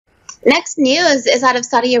Next news is out of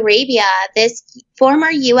Saudi Arabia. This former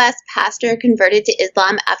U.S. pastor converted to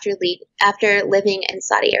Islam after living in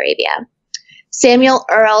Saudi Arabia. Samuel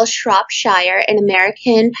Earl Shropshire, an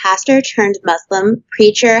American pastor turned Muslim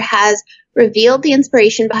preacher, has revealed the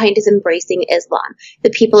inspiration behind his embracing Islam, the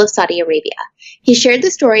people of Saudi Arabia. He shared the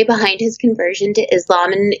story behind his conversion to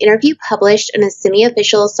Islam in an interview published on a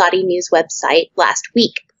semi-official Saudi news website last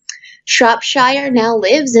week. Shropshire now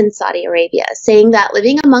lives in Saudi Arabia, saying that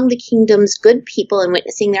living among the kingdom's good people and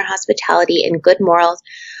witnessing their hospitality and good morals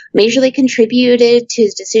majorly contributed to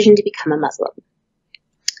his decision to become a Muslim.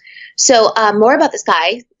 So more about this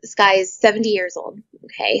guy. This guy is 70 years old,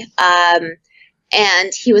 okay?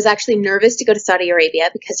 And he was actually nervous to go to Saudi Arabia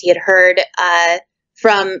because he had heard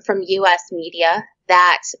from U.S. media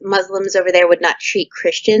that Muslims over there would not treat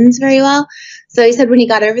Christians very well. So he said when he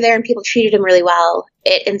got over there and people treated him really well,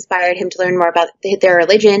 it inspired him to learn more about their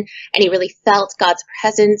religion, and he really felt God's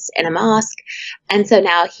presence in a mosque. And so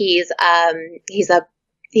now he's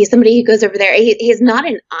somebody who goes over there. He's not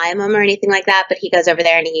an imam or anything like that, but he goes over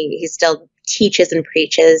there and he still teaches and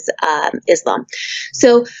preaches Islam.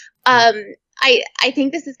 So I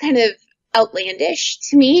think this is kind of outlandish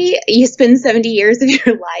to me. You spend 70 years of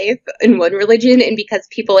your life in one religion, and because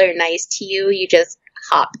people are nice to you, you just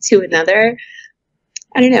hop to another.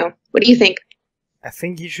 I don't know. What do you think? I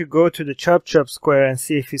think you should go to the Chop Chop Square and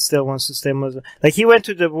see if he still wants to stay Muslim. Like, he went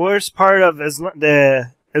to the worst part of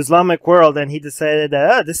the Islamic world and he decided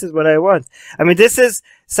that, this is what I want. I mean, this is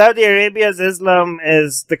Saudi Arabia's Islam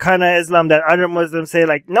is the kind of Islam that other Muslims say,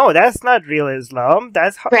 like, no, that's not real Islam.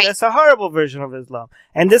 That's a horrible version of Islam.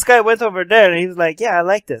 And this guy went over there and he was like, yeah, I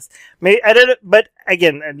like this. Maybe I don't, but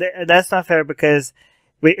again, that's not fair, because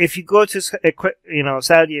if you go to,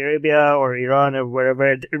 Saudi Arabia or Iran or wherever,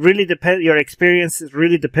 it really depends. Your experience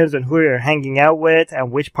really depends on who you're hanging out with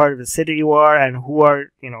and which part of the city you are and who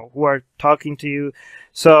are talking to you.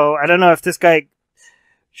 So I don't know if this guy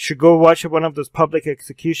should go watch one of those public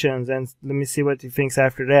executions, and let me see what he thinks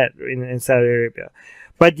after that in Saudi Arabia.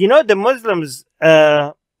 But the Muslims,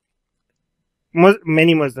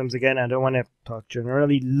 many Muslims, again, I don't want to talk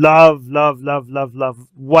generally, love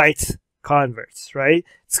white converts, right?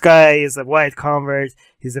 This guy is a white convert.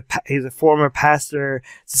 He's a former pastor.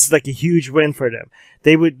 This is like a huge win for them.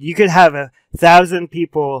 You could have 1,000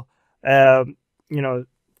 people, 1,000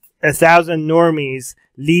 normies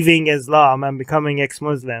leaving Islam and becoming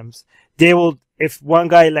ex-Muslims. They will, if one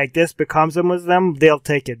guy like this becomes a Muslim, they'll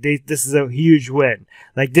take it. This is a huge win.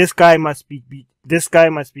 Like, this guy must be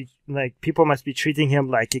like, people must be treating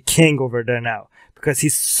him like a king over there now, because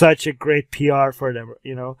he's such a great PR for them,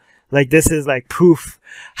 Like, this is like proof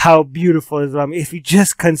how beautiful Islam. If you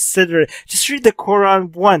just consider it, just read the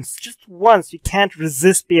Quran once, just once. You can't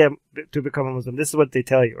resist to become a Muslim. This is what they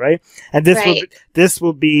tell you, right? And this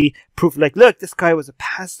will be proof. Like, look, this guy was a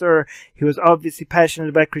pastor. He was obviously passionate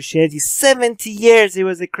about Christianity. 70 years he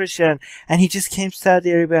was a Christian, and he just came to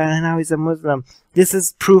Saudi Arabia, and now he's a Muslim. This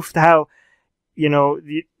is proof how,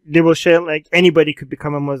 they will share, like, anybody could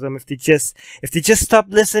become a Muslim if they just stop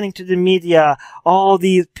listening to the media, all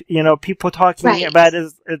these, people talking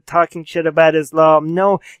talking shit about Islam.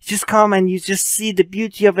 No, just come and you just see the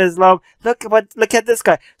beauty of Islam. Look at this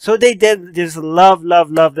guy. So they did just love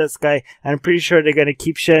this guy. And I'm pretty sure they're going to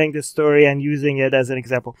keep sharing this story and using it as an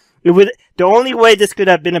example. The only way this could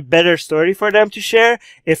have been a better story for them to share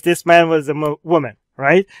if this man was a woman,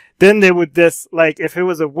 right? Then they would if it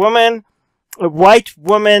was a white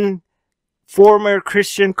woman, former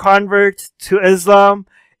Christian convert to Islam,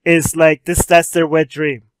 is like this. That's their wet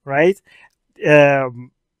dream, right? Yeah,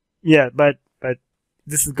 but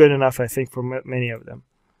this is good enough, I think, for many of them.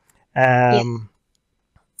 Let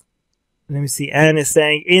me see. Anne is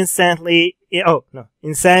saying insanity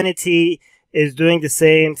is doing the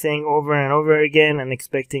same thing over and over again and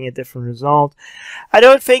expecting a different result. I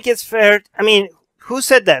don't think it's fair. I mean, who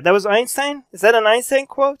said that? That was Einstein? Is that an Einstein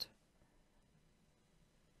quote?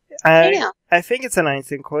 I think it's an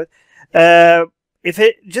Einstein quote.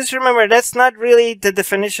 Just remember, that's not really the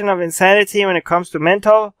definition of insanity when it comes to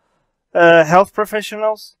mental health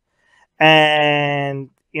professionals.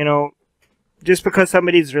 And, just because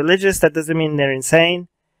somebody is religious, that doesn't mean they're insane.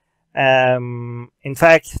 In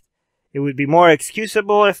fact, it would be more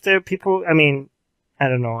excusable if there are people, I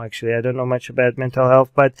don't know, actually. I don't know much about mental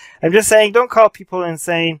health, but I'm just saying, don't call people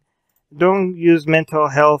insane. Don't use mental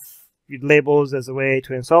health labels as a way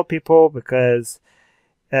to insult people, because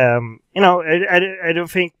I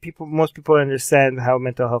don't think most people understand how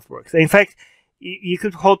mental health works. In fact, you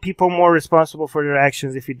could hold people more responsible for their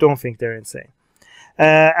actions if you don't think they're insane.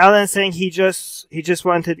 Alan saying he just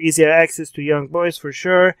wanted easier access to young boys, for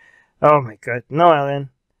sure. Oh my god, no, Alan,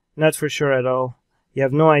 Not for sure at all. You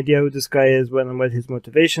have no idea who this guy is, what his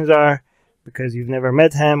motivations are, because you've never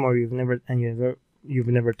met him, or you've never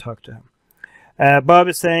talked to him. Bob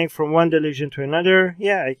is saying from one delusion to another.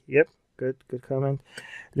 Yeah, yep, good comment.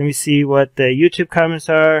 Let me see what the YouTube comments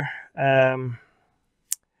are.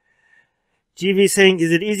 GV saying,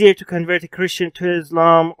 is it easier to convert a Christian to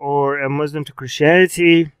Islam or a Muslim to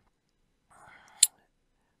Christianity?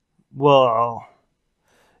 Well,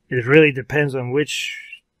 it really depends on the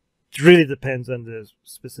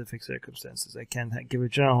specific circumstances. I can't give a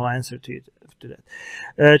general answer to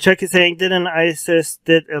that. Chuck is saying, didn't ISIS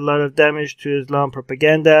did a lot of damage to Islam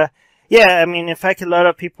propaganda? Yeah, I mean, in fact, a lot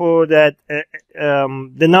of people that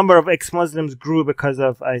the number of ex-Muslims grew because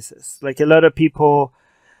of ISIS. Like a lot of people,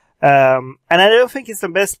 and I don't think it's the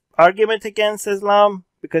best argument against Islam,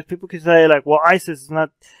 because people could say like, well, ISIS is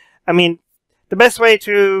not. I mean, the best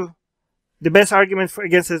argument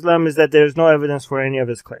against Islam is that there's no evidence for any of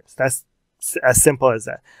his claims. That's as simple as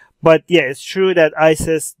that. But yeah, it's true that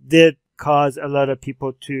ISIS did cause a lot of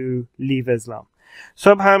people to leave Islam.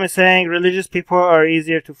 Subham is saying religious people are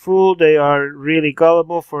easier to fool. They are really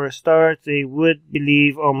gullible for a start. They would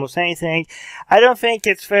believe almost anything. I don't think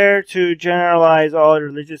it's fair to generalize all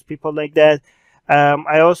religious people like that.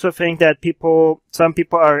 I also think that some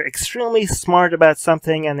people are extremely smart about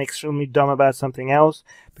something and extremely dumb about something else,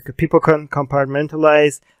 because people can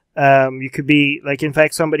compartmentalize. You could be, like, in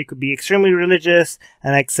fact, somebody could be extremely religious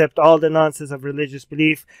and accept all the nonsense of religious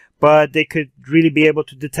belief, but they could really be able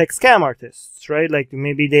to detect scam artists, right? Like,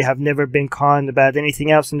 maybe they have never been conned about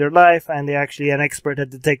anything else in their life, and they're actually an expert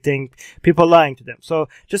at detecting people lying to them. So,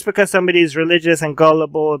 just because somebody is religious and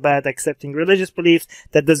gullible about accepting religious beliefs,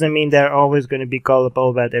 that doesn't mean they're always going to be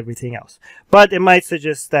gullible about everything else. But it might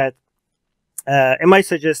suggest that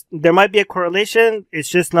there might be a correlation. It's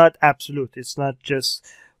just not absolute. It's not just,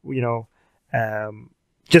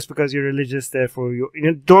 just because you're religious, therefore you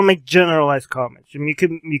don't make generalized comments. I mean,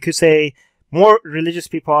 you could say more religious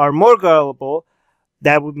people are more gullible.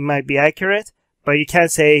 That might be accurate, but you can't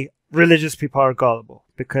say religious people are gullible,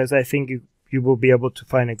 because I think you will be able to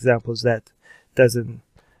find examples that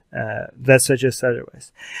suggest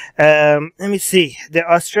otherwise. Let me see. The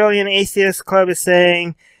Australian Atheist Club is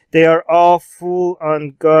saying they are all full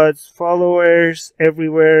on God's followers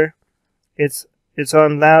everywhere. It's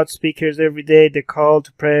on loudspeakers every day. The call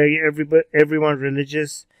to prayer. Everyone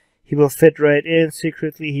religious. He will fit right in.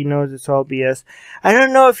 Secretly, he knows it's all BS. I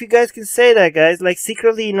don't know if you guys can say that, guys. Like,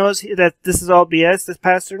 secretly, he knows that this is all BS, this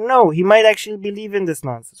pastor. No, he might actually believe in this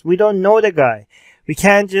nonsense. We don't know the guy. We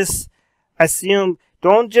can't just assume.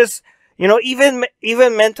 Don't just, even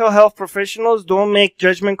mental health professionals don't make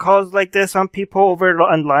judgment calls like this on people over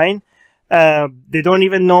online. They don't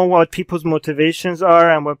even know what people's motivations are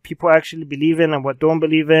and what people actually believe in and what don't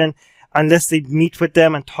believe in, unless they meet with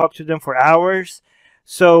them and talk to them for hours.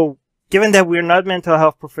 So, given that we're not mental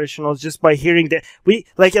health professionals, just by hearing that,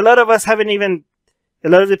 a lot of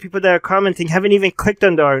the people that are commenting haven't even clicked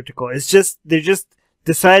on the article. They're just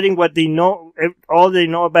deciding what they know, all they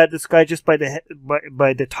know about this guy just by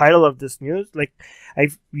the title of this news.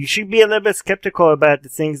 You should be a little bit skeptical about the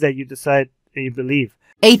things that you decide that you believe.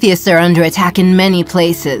 Atheists are under attack in many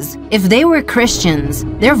places. If they were Christians,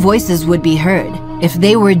 their voices would be heard. If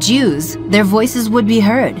they were Jews, their voices would be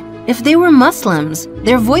heard. If they were Muslims,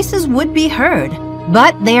 their voices would be heard.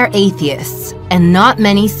 But they are atheists, and not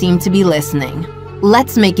many seem to be listening.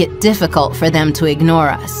 Let's make it difficult for them to ignore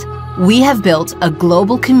us. We have built a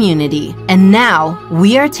global community, and now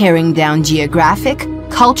we are tearing down geographic,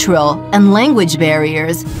 cultural, and language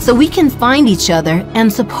barriers so we can find each other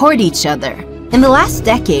and support each other. In the last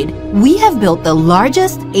decade, we have built the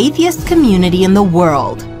largest atheist community in the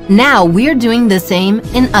world. Now we're doing the same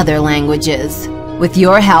in other languages. With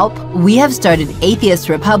your help, we have started Atheist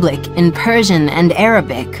Republic in Persian and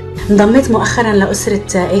Arabic. انضميت مؤخرا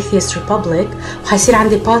لأسرة Atheist Republic وحيصير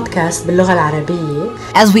عندي بودكاست باللغة العربية.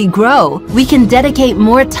 As we grow, we can dedicate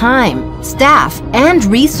more time, staff, and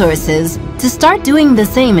resources to start doing the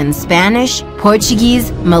same in Spanish,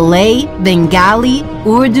 Portuguese, Malay, Bengali,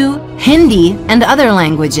 Urdu, Hindi, and other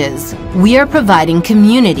languages. We are providing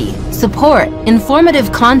community, support,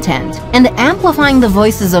 informative content, and amplifying the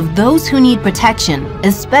voices of those who need protection,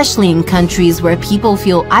 especially in countries where people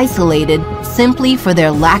feel isolated simply for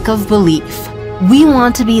their lack of belief. We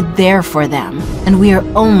want to be there for them, and we are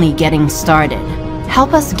only getting started.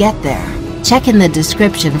 Help us get there. Check in the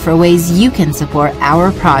description for ways you can support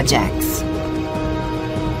our projects.